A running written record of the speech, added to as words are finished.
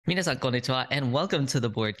Minasan konnichiwa, and welcome to the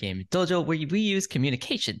Board Game Dojo, where we use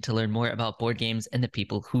communication to learn more about board games and the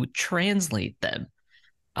people who translate them.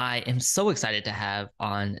 I am so excited to have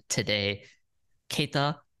on today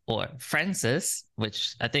Keita or Francis,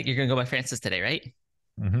 which I think you're going to go by Francis today, right?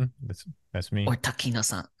 That's me. Or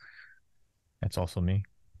Takino-san. That's also me.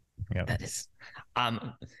 Yeah. That is.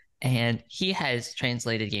 Um, and he has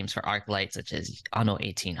translated games for Arclight, such as Anno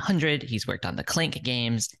 1800. He's worked on the Clank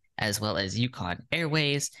games, as well as Yukon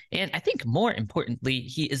Airways. And I think more importantly,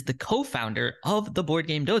 he is the co-founder of the Board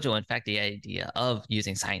Game Dojo. In fact, the idea of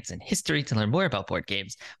using science and history to learn more about board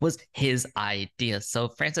games was his idea. So,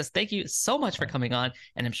 Francis, thank you so much for coming on.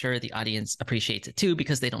 And I'm sure the audience appreciates it too,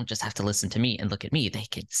 because they don't just have to listen to me and look at me. They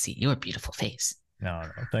can see your beautiful face. No,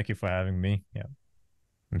 thank you for having me. Yeah.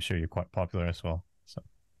 I'm sure you're quite popular as well. So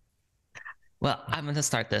Well, I'm going to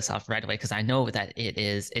start this off right away because I know that it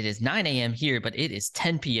is 9 a.m. here, but it is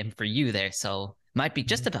 10 p.m. for you there, so might be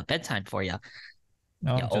just about bedtime for you,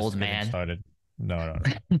 no, you I'm old just getting man. started. No.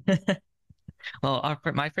 Well,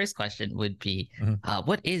 my first question would be,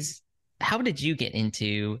 Mhm. how did you get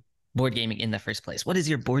into board gaming in the first place? What is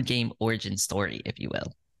your board game origin story, if you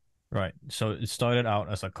will? Right. So it started out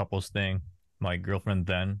as a couples thing. My girlfriend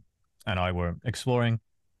then and I were exploring,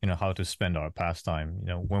 how to spend our pastime.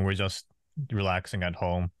 When we're just relaxing at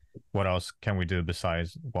home, what else can we do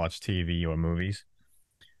besides watch TV or movies?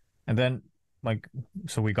 And then like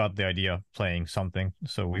so we got the idea of playing something.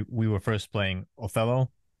 So we were first playing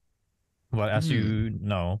Othello. But as Hmm, you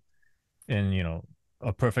know, in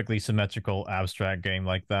a perfectly symmetrical abstract game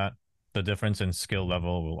like that, the difference in skill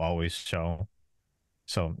level will always show.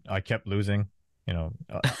 So I kept losing.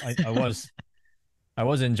 I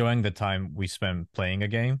was enjoying the time we spent playing a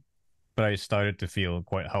game, but I started to feel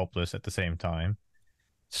quite helpless at the same time.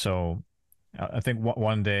 So I think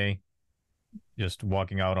one day, just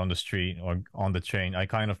walking out on the street or on the train, I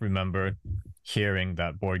kind of remembered hearing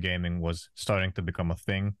that board gaming was starting to become a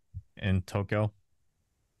thing in Tokyo.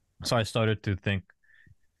 So I started to think,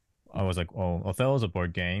 I was like, oh, Othello's a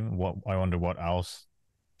board game. I wonder what else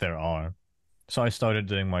there are. So I started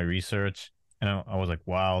doing my research and I was like,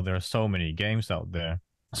 wow, there are so many games out there.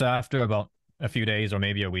 So after about a few days or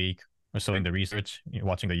maybe a week or so in the research,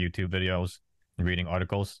 watching the YouTube videos and reading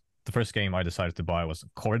articles, the first game I decided to buy was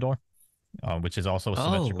Corridor, which is also a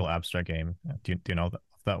symmetrical Oh, abstract game. Do you know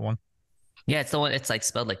that one? yeah, it's the one. It's like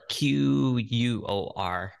spelled like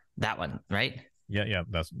Quor. That one, right? Yeah,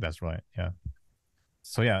 that's right. Yeah.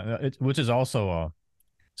 So yeah, which is also a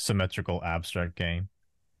symmetrical abstract game.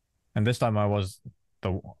 And this time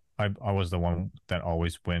the I was the one that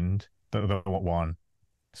always wins the one.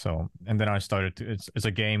 So and then I started to it's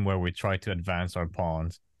a game where we try to advance our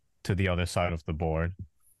pawns to the other side of the board,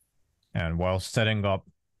 and while setting up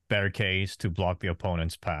barricades to block the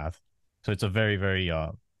opponent's path. So it's a very, very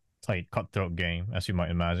tight cutthroat game, as you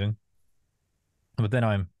might imagine. But then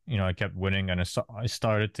I kept winning, and I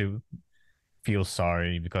started to feel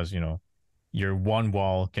sorry because your one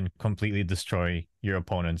wall can completely destroy your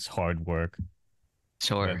opponent's hard work that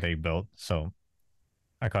Sure. they built. So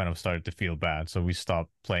I kind of started to feel bad. So we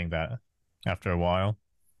stopped playing that after a while.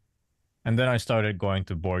 And then I started going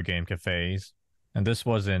to board game cafes. And this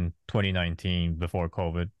was in 2019 before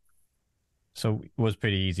COVID. So it was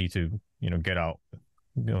pretty easy to, get out,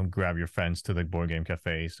 grab your friends to the board game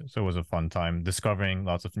cafes. So it was a fun time discovering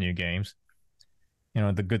lots of new games. You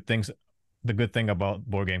know, the good thing about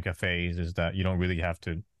board game cafes is that you don't really have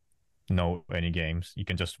to know any games. You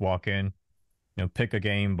can just walk in, pick a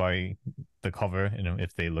game by the cover,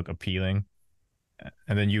 if they look appealing.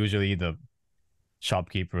 And then usually the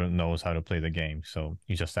shopkeeper knows how to play the game. So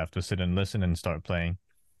you just have to sit and listen and start playing.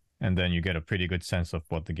 And then you get a pretty good sense of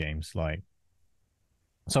what the game's like.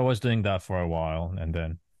 So I was doing that for a while. And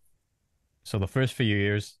then, so the first few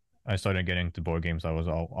years, I started getting to board games. I was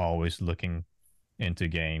always looking into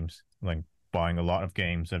games, like buying a lot of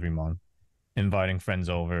games every month, inviting friends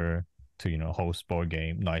over to, host board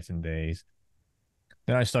game nights and days.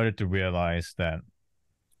 Then I started to realize that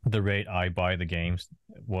the rate I buy the games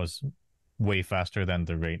was way faster than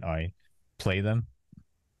the rate I play them.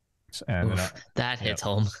 And Oof, that yeah, hits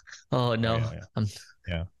home. Oh oh no, yeah, yeah, I'm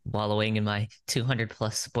yeah, wallowing in my 200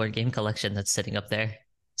 plus board game collection that's sitting up there.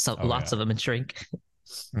 So oh lots yeah. of them in shrink.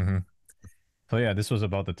 hmm So yeah, this was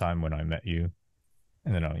about the time when I met you,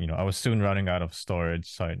 and then I was soon running out of storage,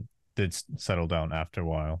 so I did settle down after a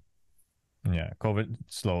while. And yeah, COVID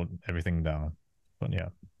slowed everything down, but yeah.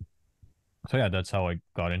 So yeah, that's how I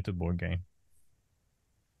got into board game.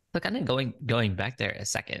 So kind of going back there a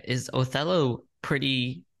second, is Othello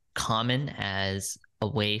pretty common as a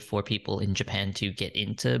way for people in Japan to get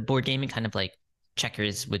into board gaming? Kind of like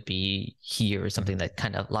checkers would be here or something Mhm. that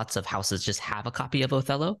kind of lots of houses just have a copy of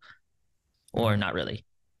Othello, or Mhm. not really?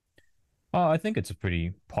 I think it's a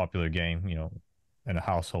pretty popular game, and a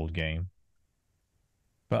household game.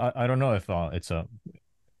 But I don't know if it's a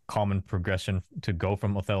common progression to go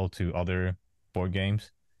from Othello to other board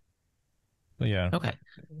games. But yeah, Okay.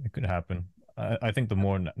 it could happen. I think the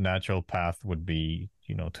more natural path would be,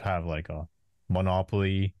 to have like a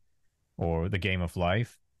Monopoly or the Game of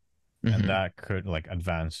Life, and Hmm. that could like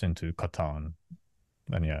advance into Catan.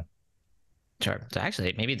 And yeah. Sure. So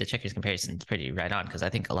actually, maybe the checkers comparison is pretty right on because I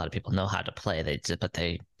think a lot of people know how to play, but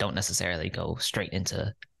they don't necessarily go straight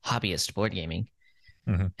into hobbyist board gaming.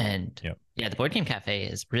 Hmm. And Yep. yeah, the board game cafe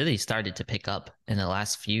has really started to pick up in the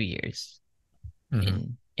last few years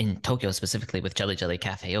Hmm. in Tokyo specifically with Jelly Jelly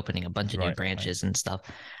Cafe opening a bunch of new Right. Right. branches and stuff.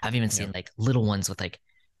 I've even seen Yep. like little ones with like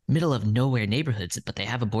middle of nowhere neighborhoods, but they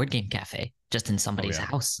have a board game cafe just in Oh somebody's yeah.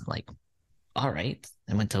 house. Like, all right.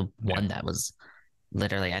 I went to Yeah. one that was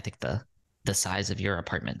literally, I think the size of your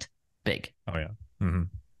apartment, big. Oh yeah. Hmm.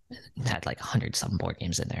 It had like 100 some board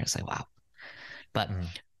games in there. It's like, wow. But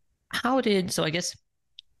Hmm. so I guess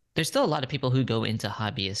there's still a lot of people who go into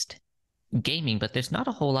hobbyist gaming, but there's not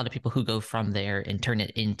a whole lot of people who go from there and turn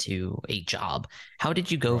it into a job. How did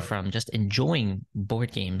you go Right. from just enjoying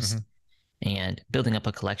board games Hmm. and building up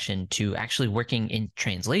a collection to actually working in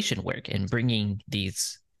translation work and bringing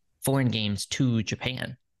these foreign games to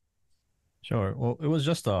Japan? Sure. Well, it was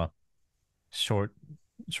just a short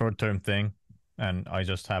short-term thing, and I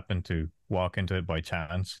just happened to walk into it by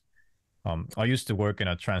chance. I used to work in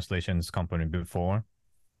a translations company before,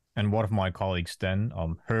 and one of my colleagues then,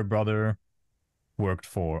 her brother worked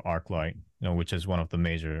for Arclight, which is one of the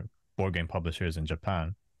major board game publishers in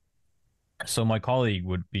Japan. So my colleague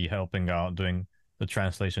would be helping out doing the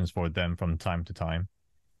translations for them from time to time.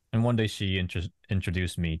 And one day she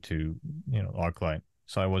introduced me to, Arclight.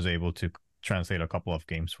 So I was able to translate a couple of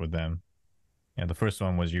games for them. Yeah, the first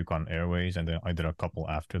one was Yukon Airways, and then I did a couple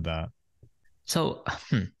after that. So,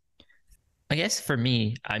 I guess for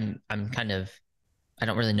me, I'm kind of I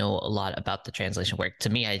don't really know a lot about the translation work. To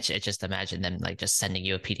me, I just imagine them like just sending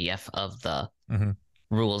you a PDF of the Hmm.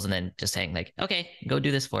 rules and then just saying like, okay, go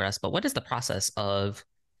do this for us. But what is the process of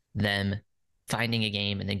them finding a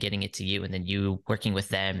game and then getting it to you and then you working with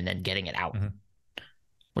them and then getting it out? Hmm.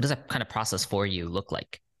 What does that kind of process for you look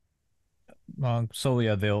like? So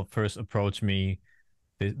yeah, they'll first approach me.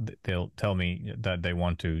 They'll tell me that they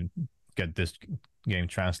want to get this game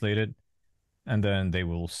translated, and then they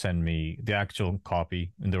will send me the actual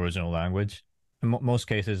copy in the original language. In most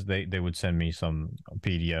cases, they would send me some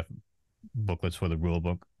PDF booklets for the rule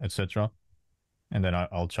book, etc. And then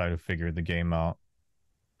I'll try to figure the game out.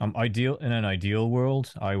 Ideal in an ideal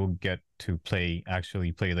world, I will get to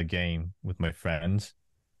actually play the game with my friends,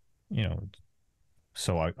 you know,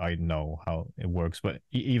 so I know how it works. But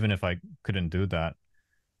even if I couldn't do that,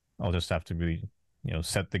 I'll just have to be,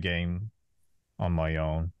 set the game on my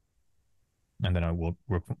own, and then I will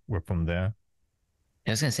work from there.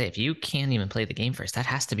 I was gonna say if you can't even play the game first, that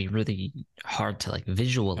has to be really hard to like Oh, it is.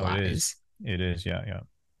 visualize. It is. Yeah, yeah.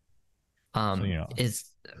 So, Is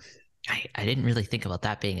I didn't really think about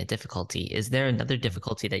that being a difficulty. Is there another mm,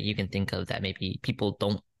 difficulty that you can think of that maybe people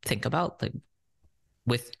don't think about, like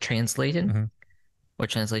with translating mhm. or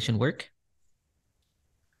translation work?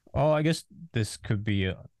 Oh, I guess this could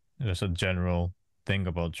be just a general thing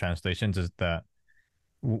about translations is that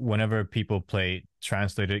whenever people play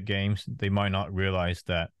translated games, they might not realize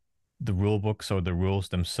that the rule books or the rules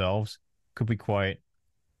themselves could be quite,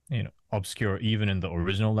 obscure even in the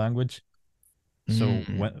original language. So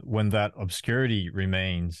Mm. when that obscurity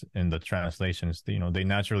remains in the translations, they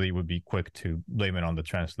naturally would be quick to blame it on the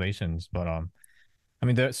translations. But I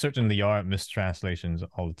mean, there certainly are mistranslations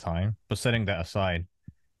all the time. But setting that aside,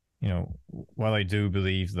 while I do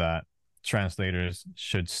believe that translators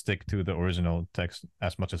should stick to the original text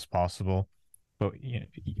as much as possible, but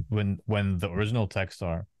when the original texts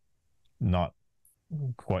are not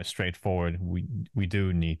quite straightforward, we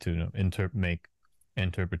do need to make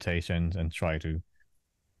interpretations and try to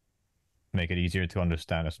make it easier to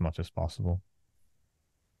understand as much as possible.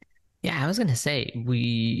 Yeah, I was gonna say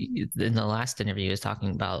we in the last interview was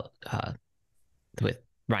talking about with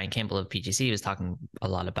Ryan Campbell of PGC was talking a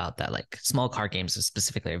lot about that like small card games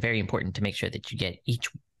specifically are very important to make sure that you get each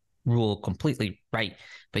rule completely right.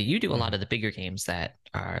 But you do a lot Mm-hmm. of the bigger games that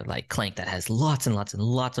are like Clank that has lots and lots and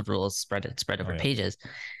lots of rules spread Oh over yeah. pages.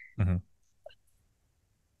 Mm-hmm.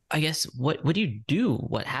 I guess what do you do?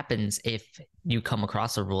 What happens if you come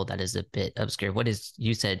across a rule that is a bit obscure? What is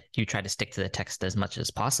you said you try to stick to the text as much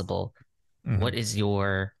as possible. Mm-hmm. What is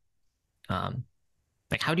your um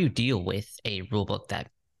like how do you deal with a rule book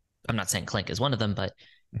that I'm not saying Clank is one of them, but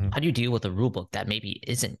Mhm. how do you deal with a rule book that maybe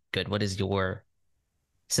isn't good? What is your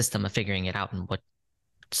system of figuring it out, and what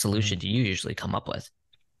Mhm. solution do you usually come up with?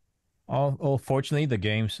 Fortunately, the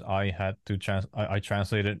games I had to I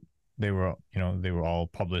translated, they were, they were all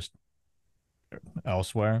published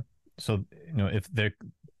elsewhere. So, if they're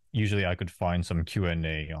usually I could find some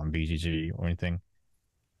Q&A on BGG or anything.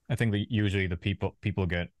 I think that usually the people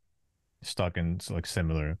get stuck in like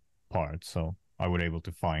similar parts, so I would able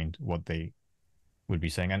to find what they would be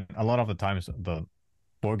saying, and a lot of the times the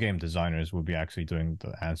board game designers would be actually doing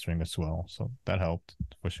the answering as well, so that helped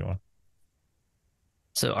for sure.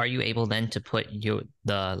 So are you able then to put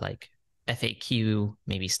the like FAQ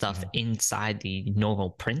maybe stuff Mhm. inside the normal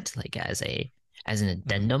print, like as an Mhm.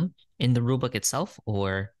 addendum in the rulebook itself,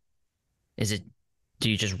 or is it do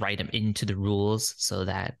you just write them into the rules so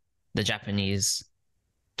that the Japanese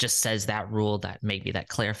just says that rule, that maybe that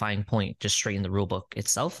clarifying point just straight in the rule book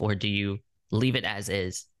itself, or do you leave it as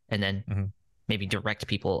is and then Mhm. maybe direct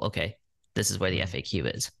people, okay, this is where the Mhm. FAQ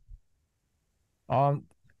is? Um.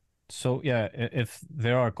 So yeah, if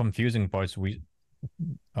there are confusing parts, we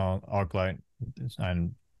Arclight,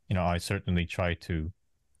 and I certainly try to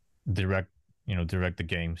direct direct the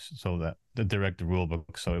games so that the direct the rule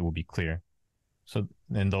book so it will be clear. So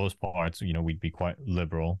in those parts, we'd be quite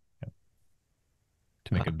liberal,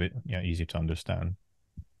 to make it a bit easier to understand.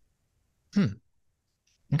 Hmm.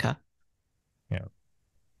 Okay. Yeah.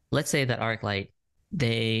 Let's say that Arclight,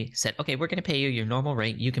 they said, okay, we're going to pay you your normal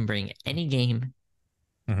rate. You can bring any game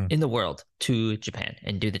Hmm. in the world to Japan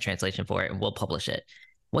and do the translation for it, and we'll publish it.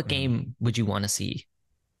 What Hmm. game would you want to see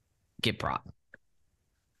get brought?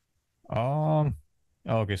 Um.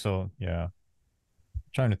 Okay. So yeah,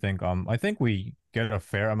 trying to think. I think we get a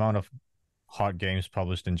fair amount of hot games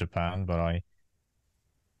published in Japan, but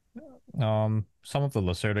some of the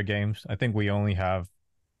Lacerda games, I think we only have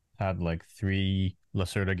had like three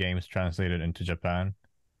Lacerda games translated into Japan,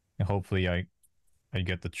 and hopefully I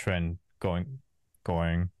get the trend going,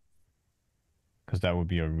 because that would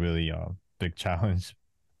be a really big challenge.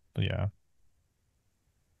 But yeah,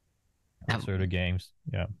 Lacerda games.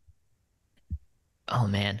 Yeah. Oh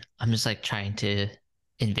man, I'm just like trying to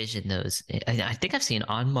envision those. I think I've seen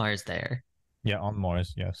On Mars there. Yeah, on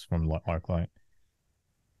Mars, yes, from Arclight.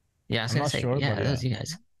 Yeah, I was I'm gonna not say, sure, but yeah, yeah. those you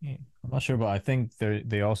guys. Yeah, I'm not sure, but I think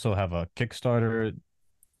they also have a Kickstarter,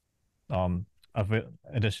 of it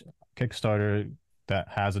edition Kickstarter that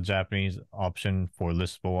has a Japanese option for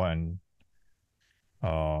Lisboa and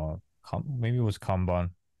maybe it was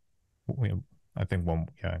Kanban. We- I think one,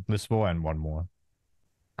 yeah, Lisboa and one more.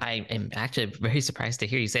 I am actually very surprised to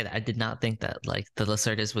hear you say that. I did not think that like the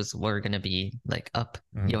Lacerdas were gonna be like up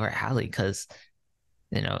Hmm. your alley because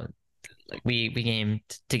you know like we gamed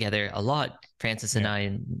together a lot, Francis and Yeah. I,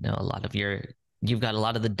 and a lot of you've got a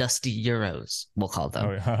lot of the dusty Euros, we'll call Oh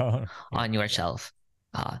them, yeah. Yeah. on your Yeah. shelf.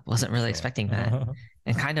 Wasn't really Sure. expecting that.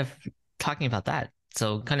 And kind of talking about that.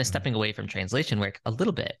 So kind of Mhm. stepping away from translation work a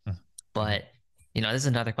little bit, Mhm. but this is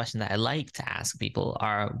another question that I like to ask people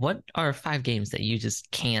are what are 5 games that you just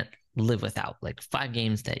can't live without? Like 5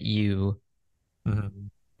 games that Mhm.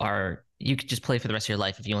 you could just play for the rest of your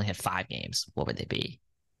life if you only had 5 games. What would they be?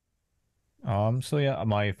 So yeah,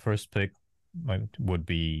 my first pick would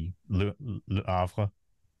be Le Havre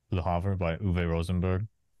by Uwe Rosenberg.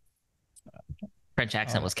 French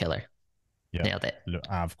accent Uh, was killer. yeah, Nailed it. Le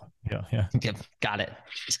Havre. Yeah, yeah. Yep, got it.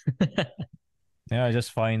 Yeah, I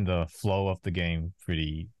just find the flow of the game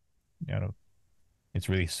pretty, you know, it's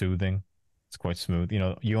really soothing. It's quite smooth.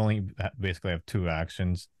 You only basically have two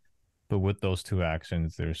actions, but with those two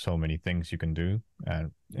actions, there's so many things you can do.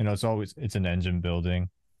 And, it's an engine building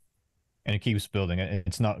and it keeps building.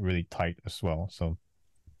 It's not really tight as well. So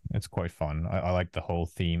it's quite fun. I like the whole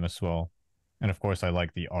theme as well. And of course, I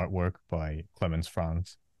like the artwork by Clemens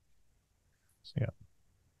Franz. So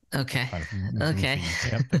yeah, Okay. kind of Okay. goofy,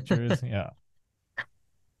 yeah, pictures. Yeah,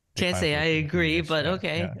 they Can't kind of say I look agree, greenish. but Yeah,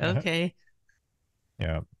 okay. yeah, yeah, Okay.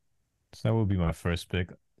 yeah. So that would be my first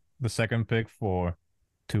pick. The second pick for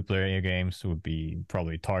two-player games would be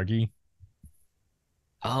probably Targi.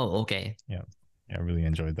 Oh, okay. Yeah, yeah, I really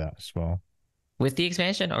enjoyed that as well. With the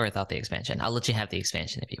expansion or without the expansion? I'll let you have the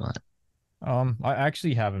expansion if you want. I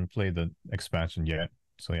actually haven't played the expansion yet,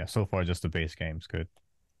 so yeah, so far just the base game's good.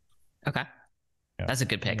 Okay. Yeah, That's a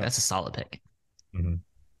good you pick. know, That's a solid pick. mhm,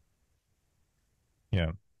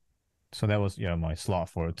 yeah. So that was my slot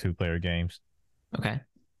for two-player games, Okay.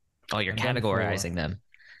 Oh, you're and then for categorizing them.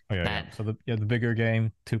 oh yeah. That So the bigger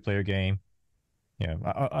game, two-player game. Yeah,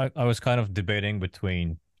 I was kind of debating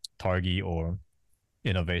between Targi or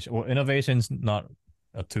Innovation. Well, Innovation's not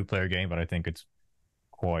a two-player game, but I think it's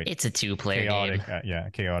quite It's a two-player game. chaotic. Yeah,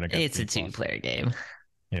 chaotic at It's a 3+. two-player game.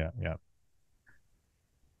 Yeah, yeah.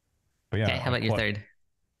 But Okay, yeah, how I about your quite third?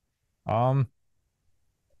 um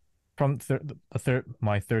from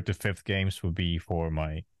my third to fifth games would be for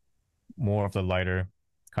my more of the lighter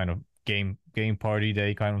kind of game party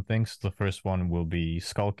day kind of things. The first one will be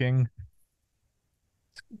Skulking.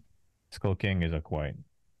 Skulking is a quite,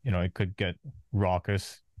 it could get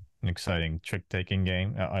raucous and exciting trick taking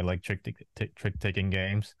game. I like trick taking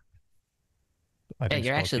games. I Yeah, think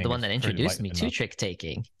you're actually the Skulking one is that pretty introduced light me to enough.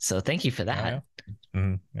 trick-taking. So thank you for Oh that.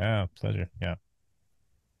 yeah, yeah, pleasure. Yeah.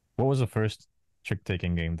 What was the first trick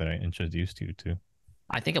taking game that I introduced you to?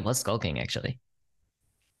 I think it was Skull King, actually.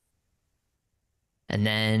 And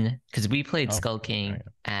then because we played Oh, Skull yeah, King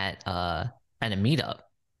yeah. at a meetup,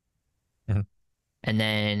 Mhm. and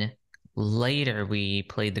then later we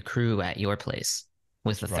played the crew at your place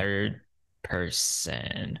with the Right, right. third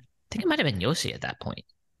person. I think it might have been Yoshi at that point.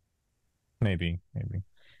 Maybe, maybe.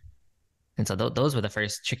 And so those were the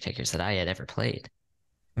first trick takers that I had ever played.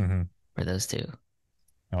 Hmm. For those two.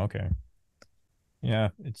 Okay. Yeah,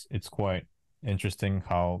 it's quite interesting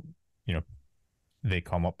how, you know, they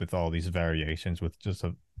come up with all these variations with just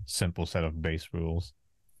a simple set of base rules.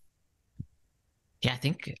 Yeah, I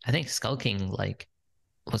think Skull King like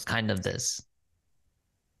was kind of this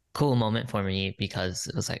cool moment for me because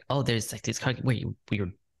it was like, oh, there's like these cards where we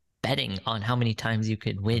were betting on how many times you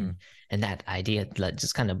could win, Hmm. and that idea that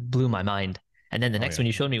just kind of blew my mind. And then the Oh next yeah. one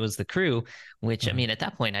you showed me was the crew, which I Hmm. mean, at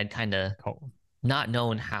that point I'd kind of Cool. not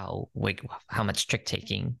known how much trick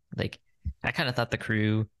taking. Like I kind of thought the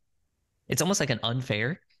crew, it's almost like an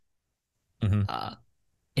unfair Hmm. uh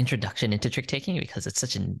introduction into trick taking because it's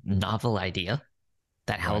such a novel idea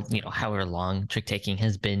that Right. however long trick taking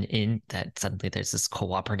has been in that suddenly there's this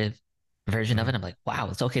cooperative version of Hmm. it. I'm like, wow,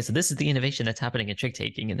 it's okay. So this is the innovation that's happening in trick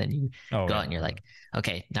taking. And then you Oh go out yeah. and you're like,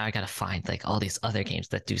 okay, now I gotta find like all these other games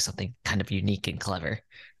that do something kind of unique and clever.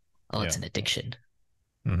 Oh, it's Yeah. an addiction.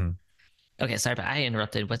 Hmm. Okay, sorry, but I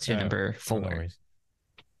interrupted. What's your number Oh, no four? worries.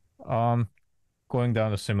 Um, Going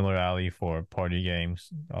down a similar alley for party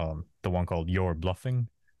games. The one called Your Bluffing.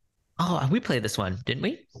 Oh, we played this one, didn't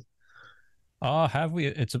we? Have we?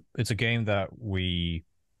 It's a game that we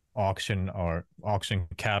auction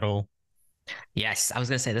cattle. Yes, I was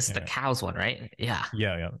gonna say this is the Yeah, cows one, right? Yeah.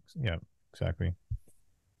 yeah, yeah, yeah. Exactly.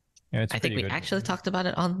 Yeah, it's I think pretty we good. actually talked about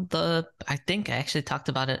it on the. I think I actually talked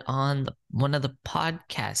about it on one of the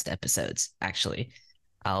podcast episodes. Actually,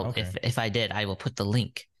 I'll Okay. if I did, I will put the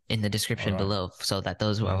link in the All description right. below so that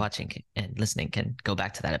those who are Mhm. watching and listening can go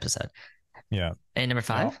back to that episode. Yeah. And number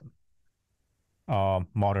Yeah. five.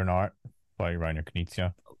 Modern Art by Reiner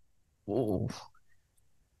Knizia. Ooh.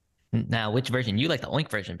 Now, which version you like? The Oink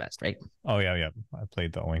version best, right? Oh yeah, yeah. I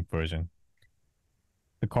played the Oink version.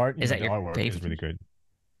 The card, Is that the your artwork is favorite? really good.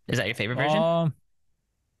 Is that your favorite version? Um,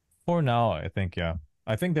 for now, I think yeah.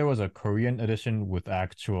 I think there was a Korean edition with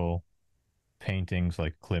actual paintings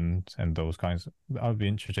like Klimt and those kinds. I'd be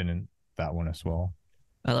interested in that one as well.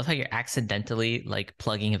 I love how you're accidentally like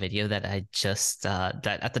plugging a video that I just that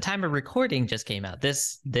at the time of recording just came out.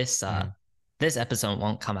 Hmm. This episode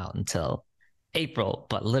won't come out until April,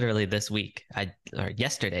 but literally this week I or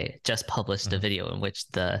yesterday just published a Hmm. video in which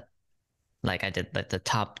the like I did like the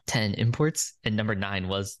top 10 imports and number 9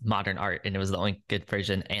 was modern art and it was the only good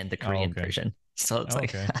version and the Oh, Korean okay. version. So it's Oh,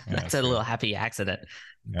 like okay. Yeah, that's that's a little good. happy accident.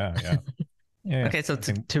 Yeah, yeah. Yeah, yeah. Okay, so I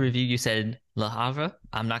think. to review, you said Le Havre.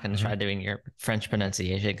 I'm not going to Hmm. try doing your French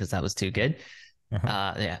pronunciation because that was too good.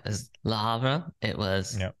 Uh-huh. Yeah, it was Le Havre. It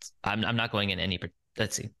was. Yeah. I'm not going in any.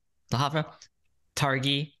 Let's see, Le Havre,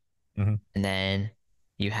 Targi, Hmm. and then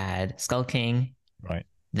you had Skull King, Right.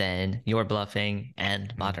 then Your Bluffing,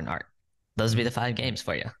 and Hmm. Modern Art. Those would be Hmm. the five Yeah. games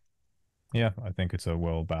for you. Yeah, I think it's a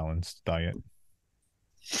well balanced diet.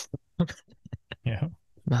 Yeah.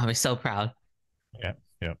 I'll be so proud. Yeah.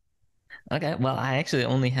 Yeah. Okay, well, I actually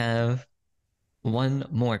only have one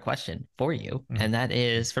more question for you, Hmm. and that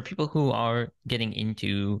is for people who are getting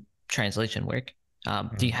into translation work.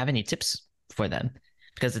 Do you Hmm. have any tips for them?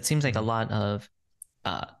 Because it seems like a Hmm. lot of,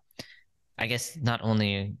 uh, I guess, not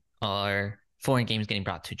only are foreign games getting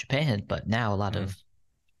brought to Japan, but now a lot Hmm. of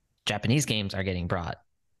Japanese games are getting brought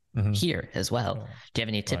Hmm. here as well. Oh, Do you have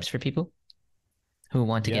any right. tips for people who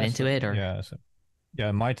want to get Yes. into it? Or Yes.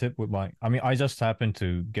 Yeah. My tip with I mean, I just happened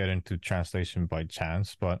to get into translation by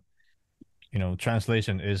chance, but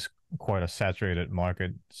translation is quite a saturated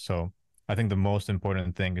market. So I think the most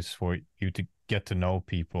important thing is for you to get to know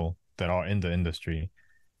people that are in the industry.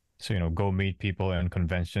 So, go meet people in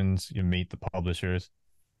conventions, you meet the publishers.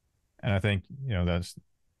 And I think, that's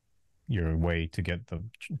your way to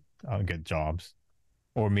get jobs.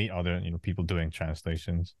 or meet other people doing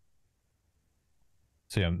translations.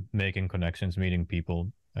 So yeah, making connections, meeting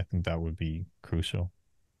people, I think that would be crucial.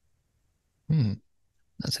 Hmm,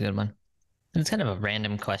 that's a good one. It's kind of a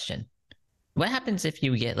random question. What happens if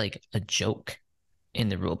you get like a joke in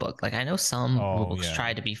the rule book? Like I know some rule Oh books yeah.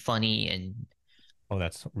 try to be funny and Oh,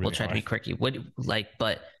 that's will really try to be hard. quirky. What like,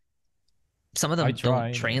 but some of I them don't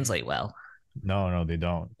tried. translate well. No, no, they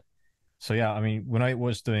don't. So yeah, I mean, when I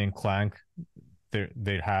was doing Clank,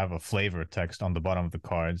 they'd have a flavor text on the bottom of the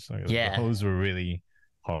cards. So Yeah. those were really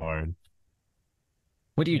hard.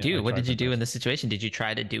 What do you Yeah, do? I What tried did my you do in best. this situation? Did you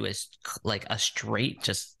try to do like a straight,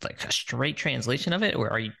 just like a straight translation of it,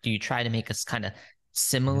 or do you try to make a kind of Mhm.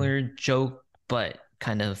 similar joke but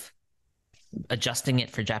kind of adjusting it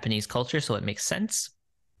for Japanese culture so it makes sense?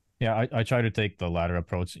 Yeah, I try to take the latter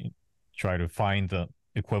approach, try to find the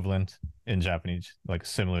equivalent in Japanese, like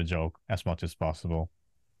similar joke as much as possible.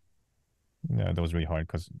 Yeah, that was really hard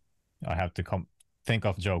because I have to come think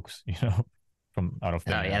of jokes, from out of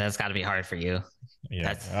Oh thin yeah, air. that's got to be hard for you.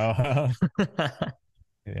 Yeah. That's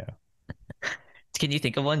Yeah. Can you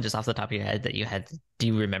think of one just off the top of your head that you had? Do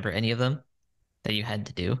you remember any of them that you had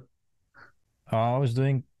to do? I was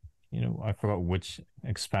doing, I forgot which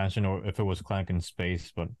expansion or if it was Clank in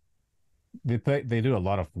Space, but they do a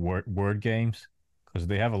lot of word games because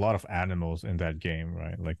they have a lot of animals in that game,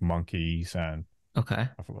 right? Like monkeys and Okay.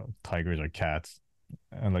 I forgot tigers or cats,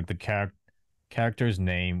 and like the character's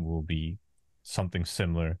name will be something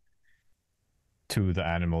similar to the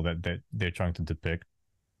animal that they're trying to depict.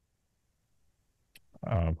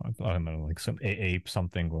 I don't know, like some ape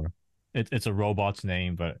something, or it's a robot's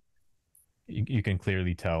name, but you can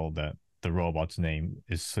clearly tell that the robot's name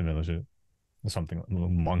is similar to something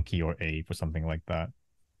monkey or ape or something like that.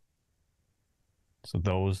 So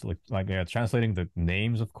those like yeah, translating the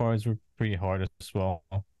names of cards were pretty hard as well.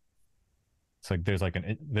 It's like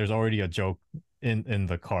there's already a joke in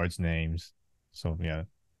the cards names. So yeah,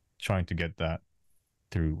 trying to get that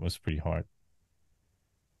through was pretty hard.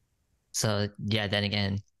 So yeah, then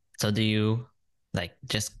again, so do you like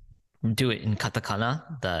just do it in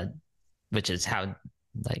katakana, which is how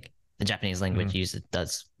like the Japanese Mhm. language uses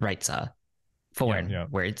does writes Yeah, foreign yeah.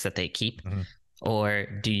 words that they keep, Mhm. or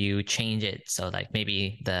do you change it so like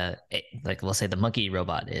maybe like we'll say the monkey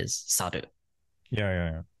robot is saru, Yeah,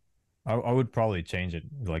 yeah, yeah. I would probably change it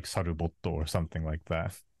like Saruboto or something like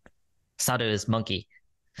that. saru is monkey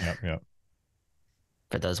Yep, yep,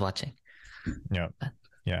 for those watching. yep.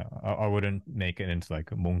 Yeah. I wouldn't make it into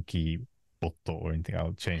like a monkey botto or anything.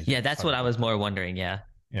 I'll change Yeah, that's what I was Saruboto. more wondering. Yeah.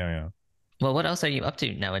 Yeah, yeah. Well, what else are you up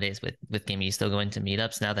to nowadays with gaming? You still going to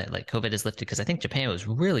meetups now that like COVID is lifted? Because I think Japan was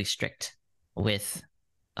really strict with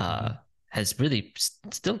Mhm. has really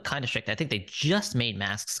still kind of strict. I think they just made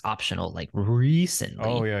masks optional like Oh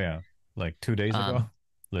recently. yeah, yeah. Like 2 days ago, Um,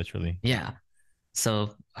 literally. yeah.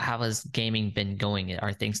 So how has gaming been going?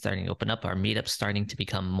 Are things starting to open up? Are meetups starting to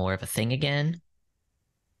become more of a thing again?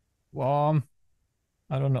 Well,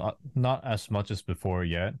 I don't know, not as much as before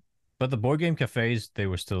yet, but the board game cafes they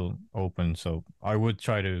were still open, so I would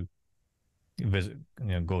try to visit,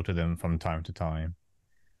 go to them from time to time.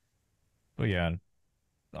 But yeah,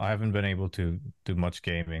 I haven't been able to do much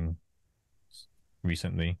gaming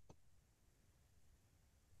recently.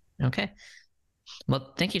 Okay.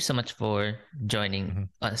 Well, thank you so much for joining Hmm.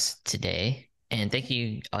 us today. And thank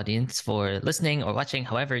you, audience, for listening or watching,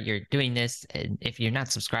 however you're doing this. And if you're not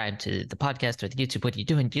subscribed to the podcast or the YouTube, what are you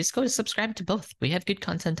doing? Just go to subscribe to both. We have good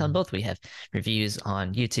content on both. We have reviews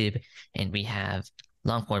on YouTube and we have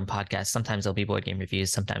long form podcasts. Sometimes there'll be board game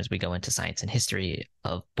reviews. Sometimes we go into science and history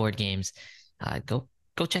of board games.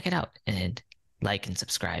 Go check it out and like and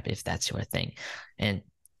subscribe if that's your thing. And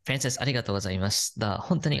Francis, ありがとうございました。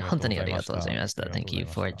本当に、ありがとうご本当にありがざいました。とうございました。ありがとう Thank ござ you い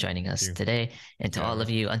まし for た。joining Thank us you. today. And to Yeah, all of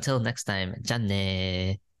yeah. you, until next time, じゃあ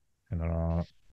ねー。さよなら。